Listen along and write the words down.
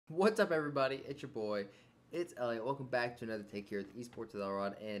What's up, everybody? It's your boy. It's Elliot. Welcome back to another take here at the Esports with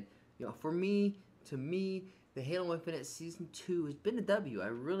Elrod. And for me, the Halo Infinite Season 2 has been a W. I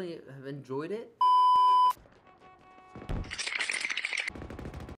really have enjoyed it.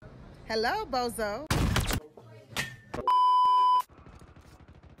 Hello, Bozo.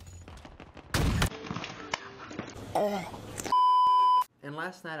 And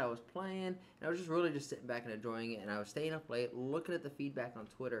last night I was playing, and I was just sitting back and enjoying it, and I was staying up late, looking at the feedback on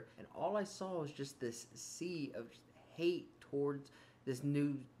Twitter, and all I saw was just this sea of hate towards this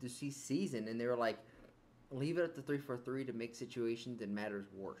season, and they were like, leave it at the 3-4-3 to make situations and matters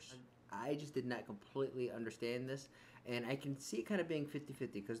worse. I just did not completely understand this, and I can see it kind of being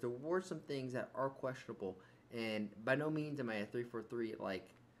 50-50, because there were some things that are questionable, and by no means am I a 3-4-3 like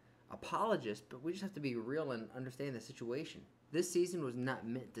apologist, but we just have to be real and understand the situation. This season was not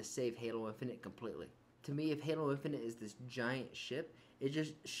meant to save Halo Infinite completely. To me, if Halo Infinite is this giant ship, it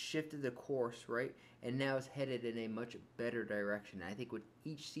just shifted the course, right? And now it's headed in a much better direction. I think with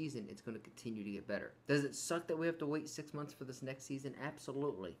each season, it's going to continue to get better. Does it suck that we have to wait 6 months for this next season?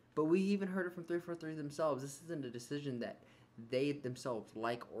 Absolutely. But we even heard it from 343 themselves. This isn't a decision that they themselves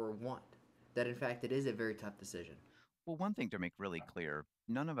like or want. That, in fact, it is a very tough decision. Well, one thing to make really clear,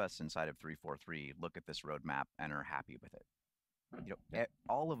 none of us inside of 343 look at this roadmap and are happy with it.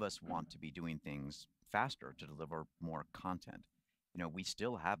 All of us want to be doing things faster to deliver more content. We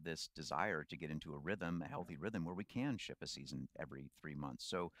still have this desire to get into a healthy rhythm where we can ship a season every 3 months.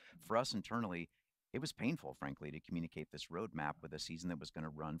 So for us internally, it was painful, frankly, to communicate this roadmap with a season that was going to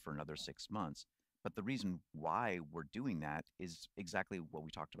run for another 6 months. But the reason why we're doing that is exactly what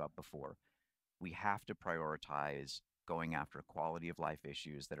we talked about before. We have to prioritize going after quality of life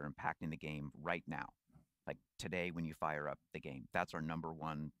issues that are impacting the game right now. Like today when you fire up the game. That's our number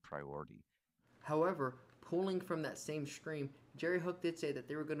one priority. However, pulling from that same stream, Jerry Hook did say that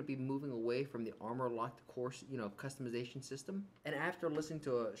they were going to be moving away from the armor locked course, customization system. And after listening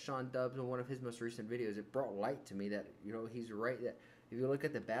to Sean Dubbs in one of his most recent videos, it brought light to me that, he's right, that if you look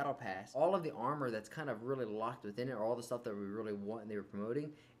at the battle pass, all of the armor that's kind of really locked within it, or all the stuff that we really want and they were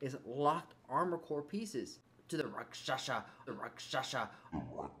promoting, is locked armor core pieces. To the Rakshasha, the Rakshasha, the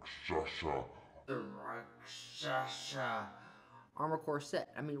Rakshasha, the Rakshasha armor core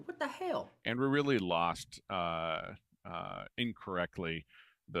set. I mean, what the hell? And we really lost incorrectly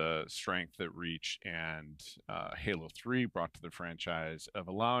the strength that Reach and Halo 3 brought to the franchise of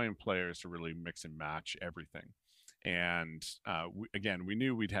allowing players to really mix and match everything. And we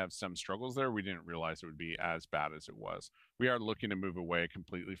knew we'd have some struggles there. We didn't realize it would be as bad as it was. We are looking to move away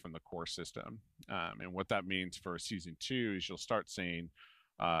completely from the core system. And what that means for Season 2 is you'll start seeing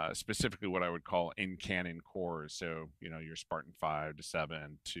specifically what I would call in-canon cores. So, your Spartan 5 to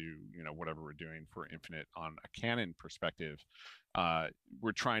 7 to, whatever we're doing for Infinite on a canon perspective,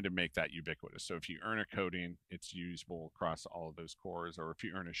 we're trying to make that ubiquitous. So if you earn a coating, it's usable across all of those cores, or if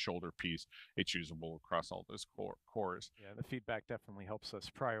you earn a shoulder piece, it's usable across all those cores. Yeah, the feedback definitely helps us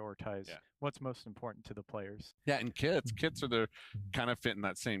prioritize what's most important to the players. Yeah, and kits are the kind of fit in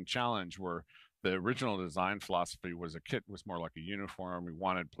that same challenge where the original design philosophy was a kit was more like a uniform. We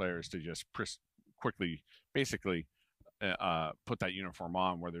wanted players to just quickly, basically, put that uniform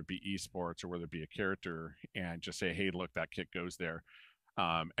on, whether it be esports or whether it be a character, and just say, hey, look, that kit goes there.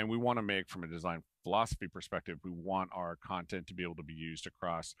 And we want to make, from a design philosophy perspective, we want our content to be able to be used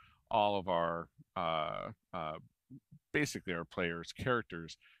across all of our basically our players'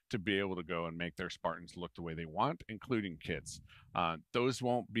 characters to be able to go and make their Spartans look the way they want, including kits. Those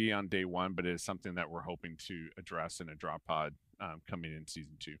won't be on day one, but it is something that we're hoping to address in a drop pod coming in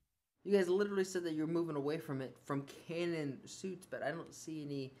Season 2. You guys literally said that you're moving away from it, from canon suits, but I don't see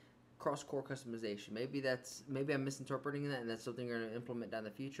any cross-core customization. Maybe I'm misinterpreting that, and that's something you're going to implement down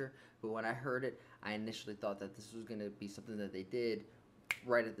the future. But when I heard it, I initially thought that this was going to be something that they did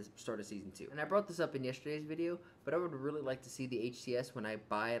right at the start of Season 2. And I brought this up in yesterday's video, but I would really like to see the HCS when I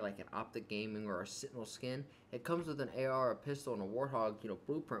buy like an Optic Gaming or a Sentinel skin. It comes with an AR, a pistol, and a Warthog,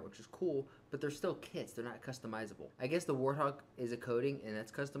 blueprint, which is cool, but they're still kits. They're not customizable. I guess the Warthog is a coating, and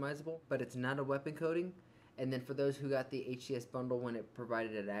that's customizable, but it's not a weapon coating. And then for those who got the HCS bundle when it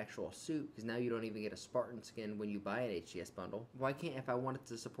provided an actual suit, because now you don't even get a Spartan skin when you buy an HCS bundle, why can't, if I wanted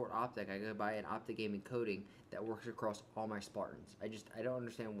to support Optic, I could buy an Optic Gaming coating that works across all my Spartans? I don't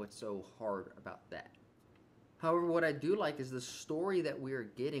understand what's so hard about that. However, what I do like is the story that we are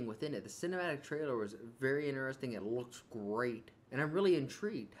getting within it. The cinematic trailer was very interesting. It looks great, and I'm really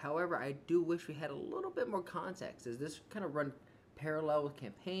intrigued. However, I do wish we had a little bit more context. Does this kind of run parallel with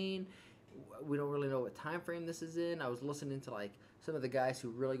campaign? We don't really know what time frame this is in. I was listening to like some of the guys who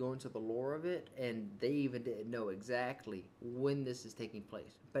really go into the lore of it, and they even didn't know exactly when this is taking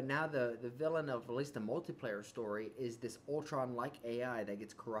place. But now the villain of at least the multiplayer story is this Ultron-like AI that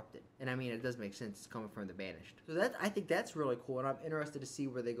gets corrupted. And I mean, it does make sense. It's coming from the Banished. So I think that's really cool, and I'm interested to see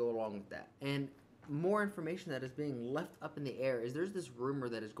where they go along with that. And more information that is being left up in the air is there's this rumor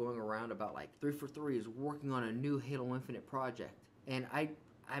that is going around about like 343 is working on a new Halo Infinite project. And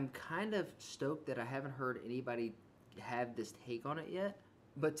I'm kind of stoked that I haven't heard anybody have this take on it yet.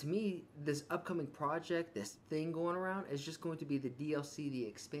 But to me, this upcoming project, this thing going around, is just going to be the DLC, the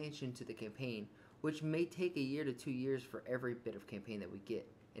expansion to the campaign, which may take a year to 2 years for every bit of campaign that we get.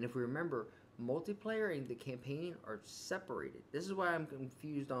 And if we remember, multiplayer and the campaign are separated. This is why I'm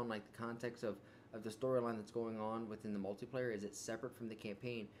confused on like the context of the storyline that's going on within the multiplayer. Is it separate from the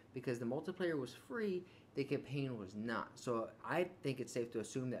campaign? Because the multiplayer was free, the campaign was not. So I think it's safe to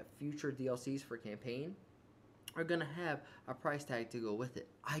assume that future DLCs for campaign are going to have a price tag to go with it.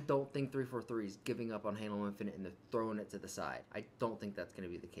 I don't think 343 is giving up on Halo Infinite and they're throwing it to the side. I don't think that's going to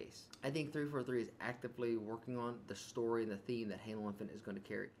be the case. I think 343 is actively working on the story and the theme that Halo Infinite is going to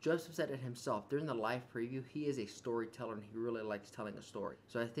carry. Joseph said it himself during the live preview. He is a storyteller and he really likes telling a story.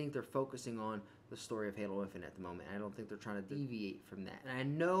 So I think they're focusing on the story of Halo Infinite at the moment. I don't think they're trying to deviate from that. And I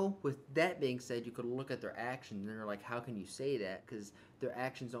know with that being said, you could look at their actions and they're like, how can you say that? Because their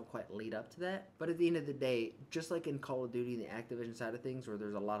actions don't quite lead up to that. But at the end of the day, just like in Call of Duty, the Activision side of things, where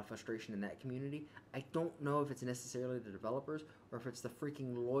there's a lot of frustration in that community, I don't know if it's necessarily the developers or if it's the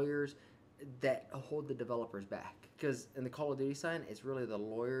freaking lawyers that hold the developers back. Because in the Call of Duty side, it's really the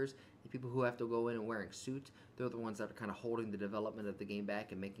lawyers, the people who have to go in and wearing suits. They're the ones that are kind of holding the development of the game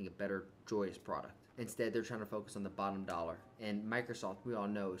back and making a better, joyous product. Instead, they're trying to focus on the bottom dollar. And Microsoft, we all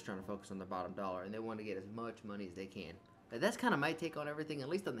know, is trying to focus on the bottom dollar, and they want to get as much money as they can. But that's kind of my take on everything, at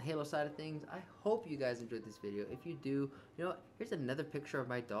least on the Halo side of things. I hope you guys enjoyed this video. If you do, you know what? Here's another picture of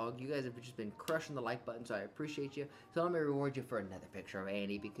my dog. You guys have just been crushing the like button, so I appreciate you. So let me reward you for another picture of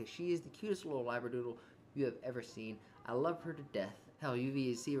Annie, because she is the cutest little Labradoodle you have ever seen. I love her to death. Hell, you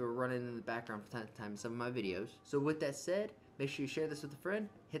even see her running in the background from time to time in some of my videos. So with that said, make sure you share this with a friend,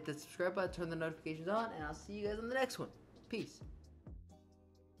 hit the subscribe button, turn the notifications on, and I'll see you guys on the next one. Peace.